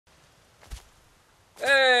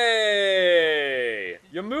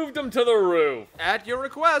moved him to the roof. At your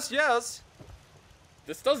request, yes.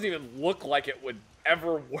 This doesn't even look like it would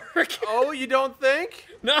ever work. Oh, you don't think?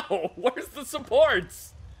 No, where's the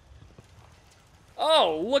supports?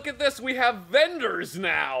 Oh, look at this, we have vendors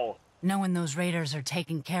now. Knowing those raiders are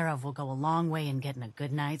taken care of will go a long way in getting a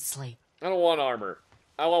good night's sleep. I don't want armor.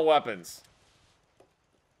 I want weapons.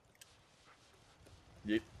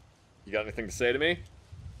 You got anything to say to me?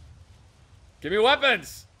 Give me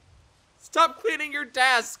weapons! Stop cleaning your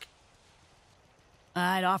desk!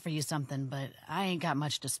 I'd offer you something, but I ain't got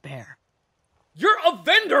much to spare. You're a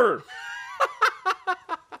vendor!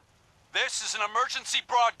 This is an emergency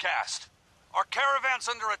broadcast. Our caravan's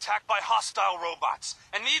under attack by hostile robots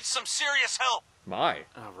and needs some serious help. My.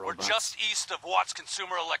 We're just east of Watts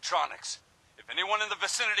Consumer Electronics. If anyone in the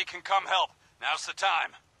vicinity can come help, now's the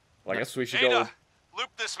time. Well, I guess we should Ada, go... loop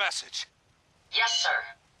this message. Yes,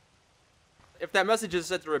 sir. If that message is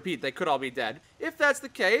set to repeat, they could all be dead. If that's the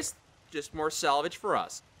case, just more salvage for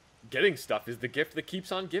us. Getting stuff is the gift that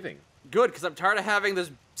keeps on giving. Good, because I'm tired of having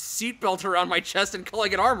this seatbelt around my chest and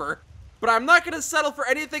calling it armor. But I'm not going to settle for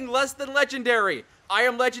anything less than legendary. I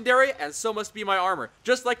am legendary, and so must be my armor.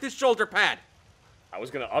 Just like this shoulder pad. I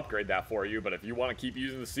was gonna upgrade that for you, but if you want to keep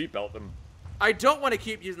using the seatbelt, then... I don't want to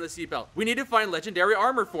keep using the seatbelt. We need to find legendary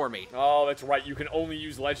armor for me. Oh, that's right, you can only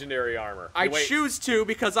use legendary armor. I Wait, choose to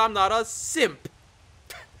because I'm not a simp.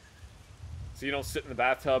 so you don't sit in the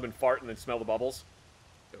bathtub and fart and then smell the bubbles?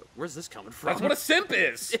 Where's this coming from? That's what a simp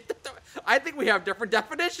is! I think we have different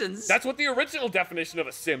definitions. That's what the original definition of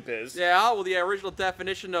a simp is. Yeah, well, the original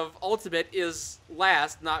definition of ultimate is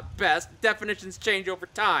last, not best. Definitions change over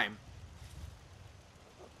time.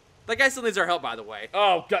 That guy still needs our help, by the way.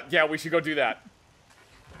 Oh, God, yeah, we should go do that.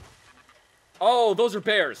 Oh, those are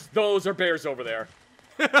bears. Those are bears over there.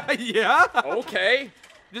 Yeah? Okay.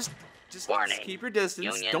 Just Warning. keep your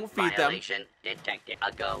distance. Union Don't feed them. violation detected.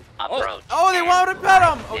 A go approach. Oh, they wanted to pet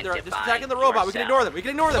them! Oh, they're just Identify attacking the robot. We can ignore them. We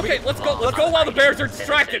can ignore them. Okay, let's go while the bears are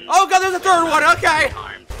distracted. Oh, God, there's a third one. Okay.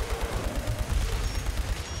 Armed.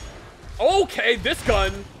 Okay, this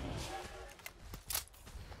gun.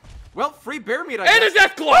 Well, free bear meat, I And a guess.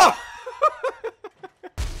 death claw!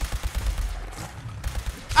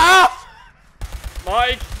 Ah!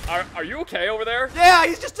 Mike, are you okay over there? Yeah,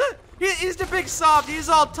 he's just a... He's the big soft. He's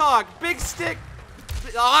all talk. Big stick.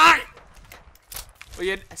 Ah! Well,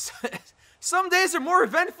 yeah, some days are more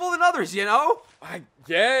eventful than others, you know?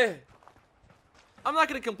 Yeah. I'm not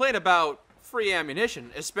going to complain about free ammunition,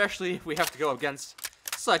 especially if we have to go against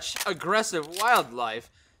such aggressive wildlife.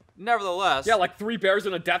 Nevertheless... Yeah, like 3 bears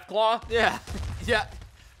and a death claw? Yeah. Yeah.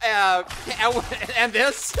 And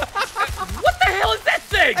this? What the hell is that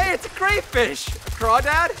thing? Hey, it's a crayfish. A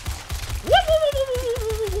crawdad?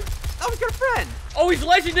 Oh, he's got a friend. Oh, he's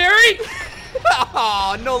legendary?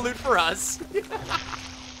 Oh, no loot for us.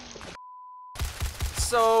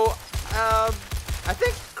 So, I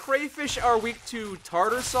think crayfish are weak to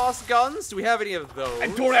tartar sauce guns. Do we have any of those? I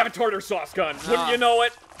don't have a tartar sauce gun. Wouldn't you know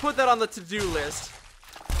it? Put that on the to-do list.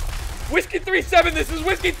 Whiskey 3-7, this is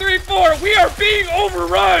Whiskey 3-4. We are being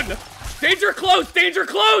overrun. Danger close, danger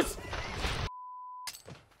close.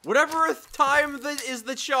 Whatever time is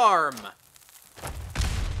the charm.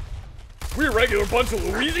 We're a regular bunch of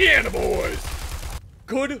Louisiana boys.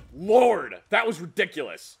 Good lord, that was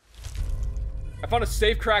ridiculous. I found a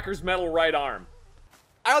Safecracker's metal right arm.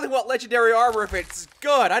 I only want legendary armor if it's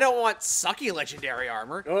good. I don't want sucky legendary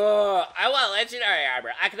armor. I want legendary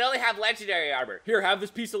armor. I can only have legendary armor. Here, have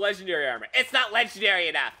this piece of legendary armor. It's not legendary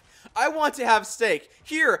enough. I want to have steak.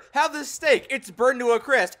 Here, have this steak. It's burned to a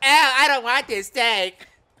crisp. I don't want this steak.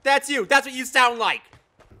 That's you. That's what you sound like.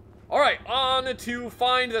 All right, on to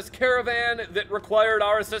find this caravan that required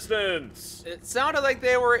our assistance. It sounded like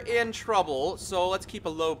they were in trouble, so let's keep a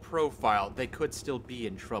low profile. They could still be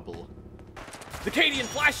in trouble. The Cadian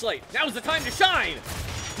flashlight. Now's the time to shine.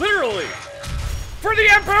 Literally. For the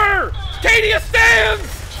Emperor! Cadia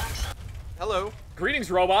stands! Hello. Greetings,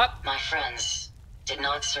 robot. My friends did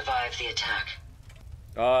not survive the attack.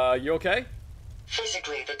 You okay?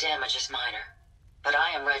 Physically, the damage is minor, but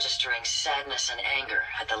I am registering sadness and anger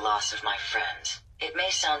at the loss of my friends. It may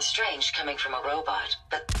sound strange coming from a robot,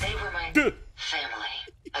 but they were my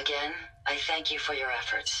family. Again, I thank you for your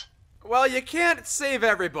efforts. Well, you can't save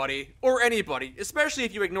everybody, or anybody, especially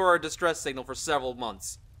if you ignore our distress signal for several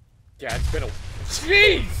months. Yeah, it's been a...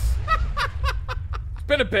 Jeez! It's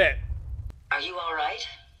been a bit. Are you alright?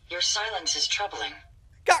 Your silence is troubling.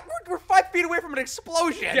 God, we're 5 feet away from an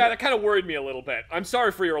explosion! Yeah, that kind of worried me a little bit. I'm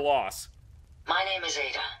sorry for your loss. My name is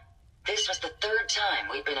Ada. This was the 3rd time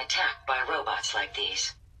we've been attacked by robots like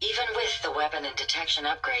these. Even with the weapon and detection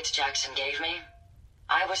upgrades Jackson gave me,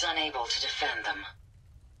 I was unable to defend them.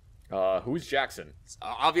 Who's Jackson?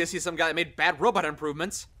 Obviously some guy that made bad robot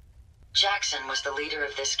improvements. Jackson was the leader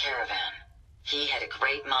of this caravan. He had a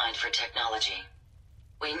great mind for technology.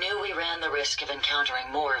 We knew we ran the risk of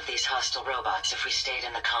encountering more of these hostile robots if we stayed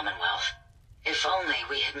in the Commonwealth. If only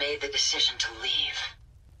we had made the decision to leave.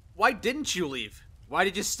 Why didn't you leave? Why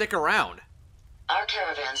did you stick around? Our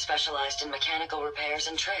caravan specialized in mechanical repairs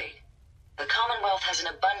and trade. The Commonwealth has an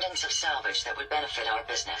abundance of salvage that would benefit our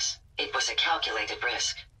business. It was a calculated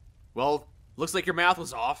risk. Well, looks like your math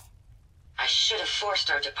was off. I should have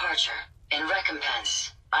forced our departure. In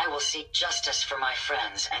recompense, I will seek justice for my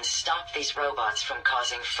friends and stop these robots from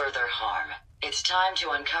causing further harm. It's time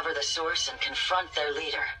to uncover the source and confront their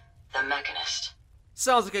leader, the Mechanist.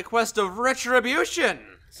 Sounds like a quest of retribution.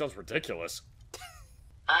 Sounds ridiculous.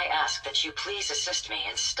 I ask that you please assist me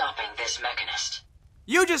in stopping this Mechanist.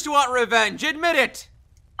 You just want revenge, admit it!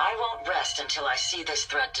 I won't rest until I see this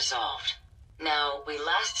threat dissolved. Now, we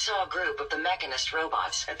last saw a group of the Mechanist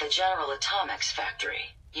robots at the General Atomics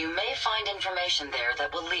factory. You may find information there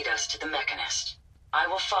that will lead us to the Mechanist. I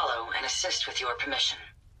will follow and assist with your permission.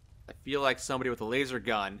 I feel like somebody with a laser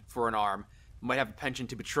gun for an arm might have a penchant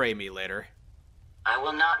to betray me later. I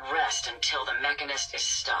will not rest until the Mechanist is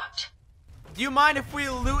stopped. Do you mind if we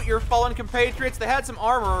loot your fallen compatriots? They had some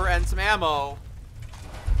armor and some ammo.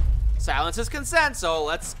 Silence is consent, so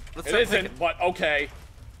let's It start isn't, picking. but okay.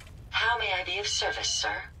 How may I be of service,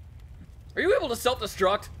 sir? Are you able to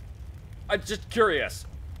self-destruct? I'm just curious.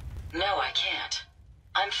 No, I can't.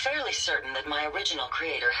 I'm fairly certain that my original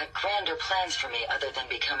creator had grander plans for me other than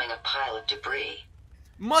becoming a pile of debris.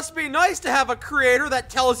 Must be nice to have a creator that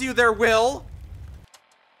tells you their will.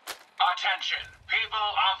 Attention, people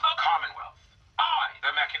of the Commonwealth. I,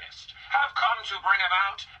 the Mechanist, have come to bring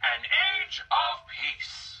about an age of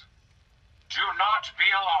peace. Do not be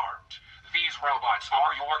alarmed. These robots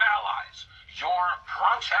are your allies, your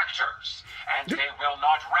protectors, and they will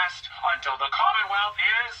not rest until the Commonwealth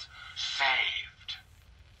is saved.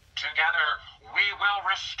 Together, we will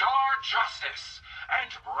restore justice and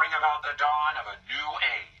bring about the dawn of a new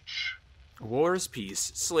age. War is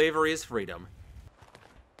peace, slavery is freedom.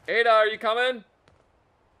 Ada, are you coming?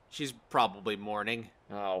 She's probably mourning.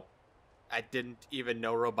 Oh. I didn't even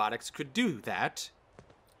know robotics could do that.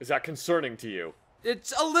 Is that concerning to you?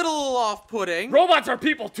 It's a little off-putting. Robots are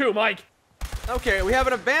people too, Mike! Okay, we have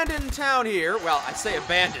an abandoned town here. Well, I say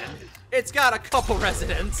abandoned. It's got a couple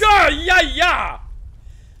residents. Yeah!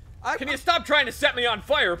 Can you stop trying to set me on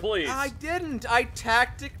fire, please? I didn't. I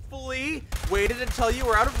tactfully waited until you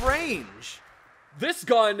were out of range. This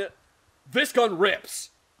gun rips.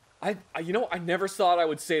 You know, I never thought I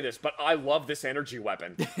would say this, but I love this energy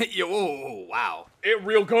weapon. Oh, wow. It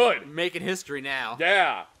real good. Making history now.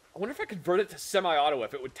 Yeah. I wonder if I convert it to semi-auto,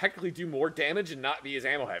 if it would technically do more damage and not be as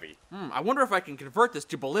ammo heavy. I wonder if I can convert this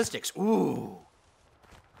to ballistics. Ooh.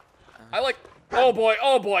 I like... Oh boy.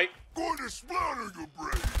 Going to splatter your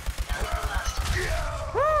brain.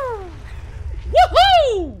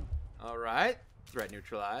 Woohoo! All right. Threat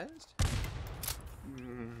neutralized.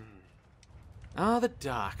 Ah, the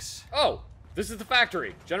docks. Oh, this is the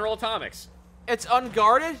factory. General Atomics. It's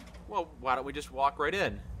unguarded? Well, why don't we just walk right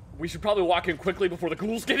in? We should probably walk in quickly before the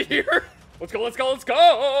ghouls get here. Let's go!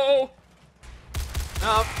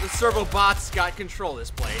 Oh, the servo bots got control of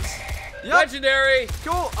this place. Yep. Legendary!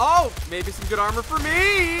 Cool. Oh, maybe some good armor for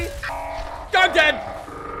me. I'm dead!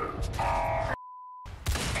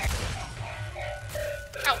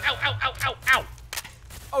 Ow!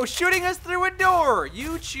 Oh, shooting us through a door.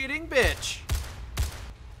 You cheating bitch.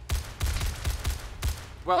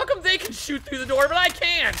 Well, How come they can shoot through the door, but I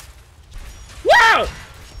can't? Wow!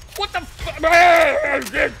 What the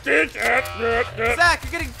Zach,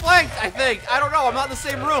 you're getting flanked, I think. I don't know. I'm not in the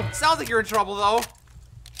same room. Sounds like you're in trouble, though.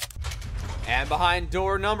 And behind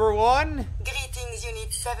door number 1. Greetings,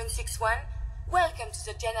 Unit 761. Welcome to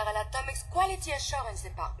the General Atomics Quality Assurance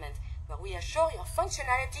Department, where we assure your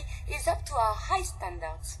functionality is up to our high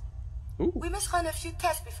standards. Ooh. We must run a few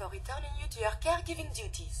tests before returning you to your caregiving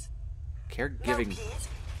duties. Now, Caregiving. please,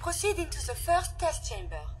 proceed into the first test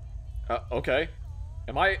chamber. Okay.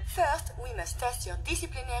 Am I... First, we must test your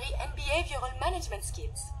disciplinary and behavioral management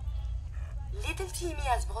skills. Little Timmy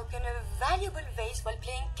has broken a valuable vase while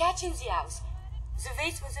playing catch in the house. The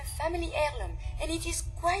vase was a family heirloom, and it is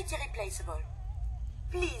quite irreplaceable.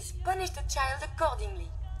 Please punish the child accordingly.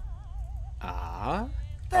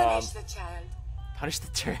 Punish the child. Punish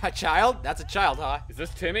the child? That's a child, huh? Is this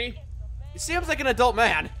Timmy? He seems like an adult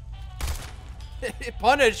man.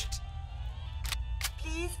 Punished.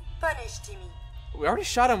 Please punish Timmy. We already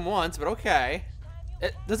shot him once, but okay.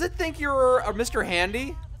 Does it think you're a Mr.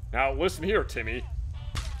 Handy? Now listen here, Timmy.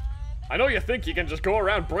 I know you think you can just go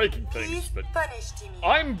around breaking things, Please but punish Timmy.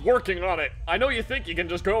 I'm working on it. I know you think you can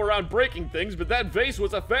just go around breaking things, but that vase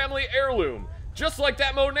was a family heirloom, just like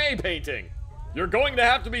that Monet painting. You're going to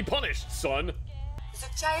have to be punished, son.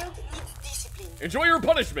 The child needs discipline. Enjoy your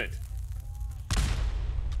punishment.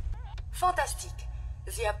 Fantastic.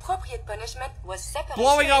 The appropriate punishment was separation.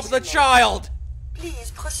 Blowing up the child!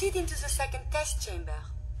 Please proceed into the second test chamber.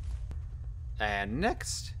 And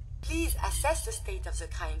next. Please assess the state of the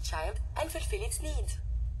crying child and fulfill its needs.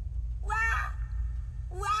 Wah!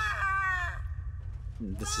 Wah!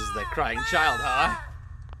 This is the crying child, huh?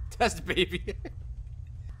 Test baby.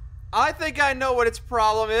 I think I know what its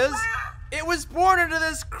problem is. It was born into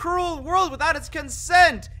this cruel world without its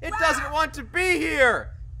consent. It doesn't want to be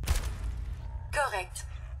here. Correct.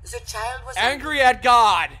 The child was Angry at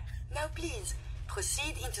God. Now please,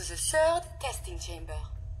 proceed into the third testing chamber.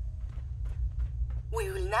 We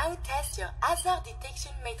will now test your hazard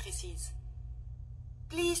detection matrices.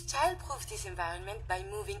 Please child-proof this environment by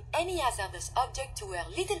moving any hazardous object to where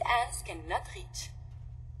little hands cannot reach.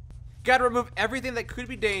 Gotta remove everything that could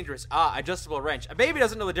be dangerous. Ah, adjustable wrench. A baby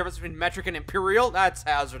doesn't know the difference between metric and imperial. That's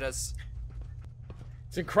hazardous.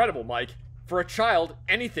 It's incredible, Mike. For a child,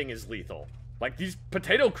 anything is lethal. Like these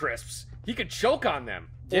potato crisps. He could choke on them.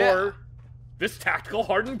 Yeah. Or this tactical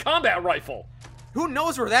hardened combat rifle. Who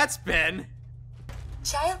knows where that's been?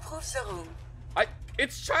 Child-proof the room.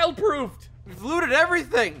 It's child-proofed. We've looted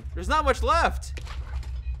everything. There's not much left.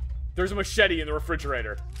 There's a machete in the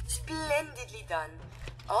refrigerator. Splendidly done.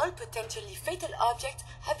 All potentially fatal objects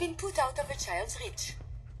have been put out of a child's reach.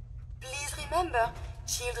 Please remember,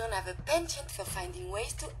 children have a penchant for finding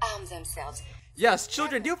ways to arm themselves. Yes,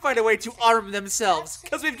 children do find a way to arm themselves,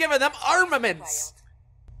 because we've given them armaments.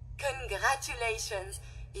 Congratulations.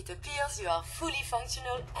 It appears you are fully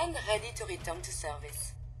functional and ready to return to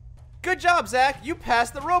service. Good job, Zach. You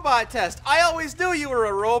passed the robot test. I always knew you were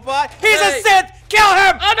a robot. He's a Sith! Kill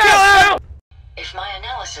him! Kill him! If my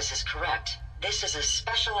analysis is correct, this is a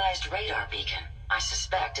specialized radar beacon. I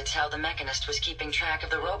suspect it's how the Mechanist was keeping track of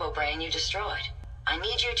the robo-brain you destroyed. I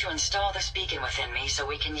need you to install this beacon within me so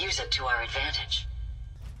we can use it to our advantage.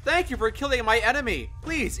 Thank you for killing my enemy.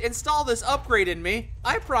 Please, install this upgrade in me.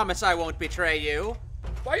 I promise I won't betray you.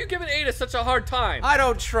 Why are you giving Ada such a hard time? I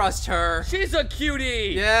don't trust her. She's a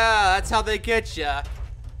cutie! Yeah, that's how they get ya.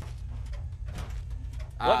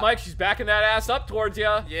 What, Mike? She's backing that ass up towards you.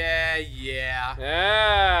 Yeah.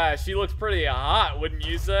 Yeah, she looks pretty hot, wouldn't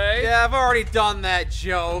you say? Yeah, I've already done that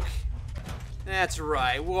joke. That's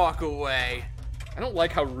right, walk away. I don't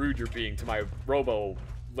like how rude you're being to my robo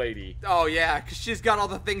lady. Oh yeah, because she's got all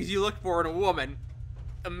the things you look for in a woman.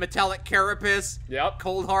 A metallic carapace. Yep.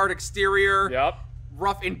 Cold hard exterior. Yep.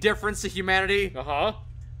 Rough indifference to humanity. Uh-huh.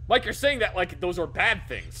 Mike, you're saying that like those are bad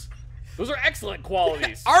things. Those are excellent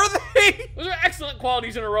qualities. Are they? Those are excellent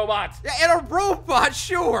qualities in a robot. Yeah, in a robot,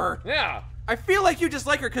 sure. Yeah. I feel like you just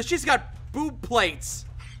like her because she's got boob plates.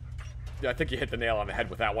 Yeah, I think you hit the nail on the head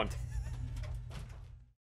with that one.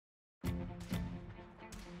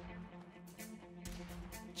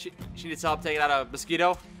 She needs help taking out a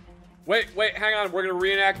mosquito. Wait, hang on. We're gonna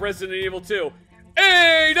reenact Resident Evil 2.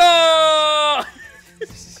 Ada!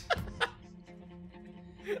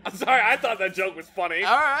 I'm sorry, I thought that joke was funny.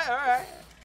 All right.